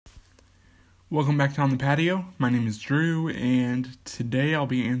Welcome back to On the Patio. My name is Drew, and today I'll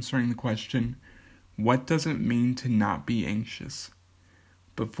be answering the question, what does it mean to not be anxious?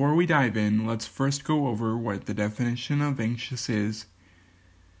 Before we dive in, let's first go over what the definition of anxious is,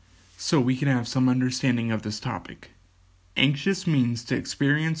 so we can have some understanding of this topic. Anxious means to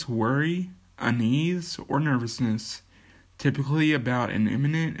experience worry, unease, or nervousness, typically about an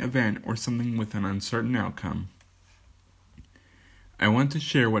imminent event or something with an uncertain outcome. I want to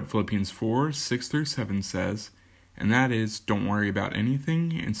share what Philippians 4:6-7 says, and that is, don't worry about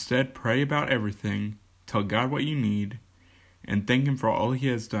anything, instead pray about everything, tell God what you need, and thank Him for all He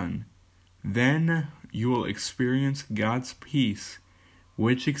has done. Then you will experience God's peace,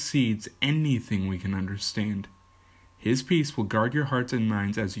 which exceeds anything we can understand. His peace will guard your hearts and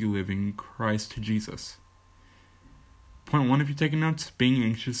minds as you live in Christ Jesus. Point 1, if you're taking notes, being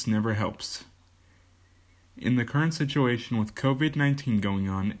anxious never helps. In the current situation with COVID-19 going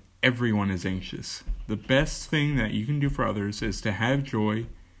on, everyone is anxious. The best thing that you can do for others is to have joy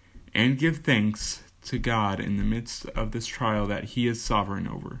and give thanks to God in the midst of this trial that He is sovereign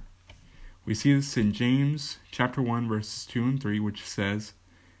over. We see this in James chapter 1 verses 2 and 3, which says,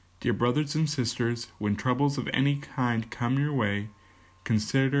 "Dear brothers and sisters, when troubles of any kind come your way,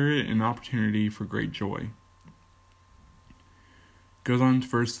 consider it an opportunity for great joy." Goes on to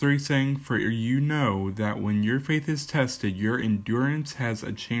verse 3 saying, "For you know that when your faith is tested, your endurance has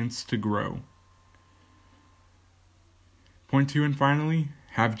a chance to grow." Point 2, and finally,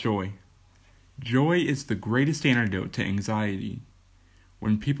 have joy. Joy is the greatest antidote to anxiety.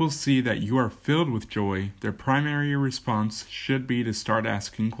 When people see that you are filled with joy, their primary response should be to start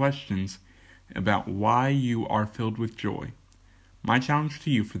asking questions about why you are filled with joy. My challenge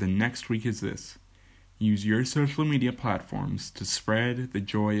to you for the next week is this: use your social media platforms to spread the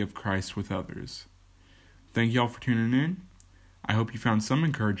joy of Christ with others. Thank you all for tuning in. I hope you found some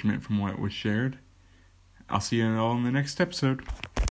encouragement from what was shared. I'll see you all in the next episode.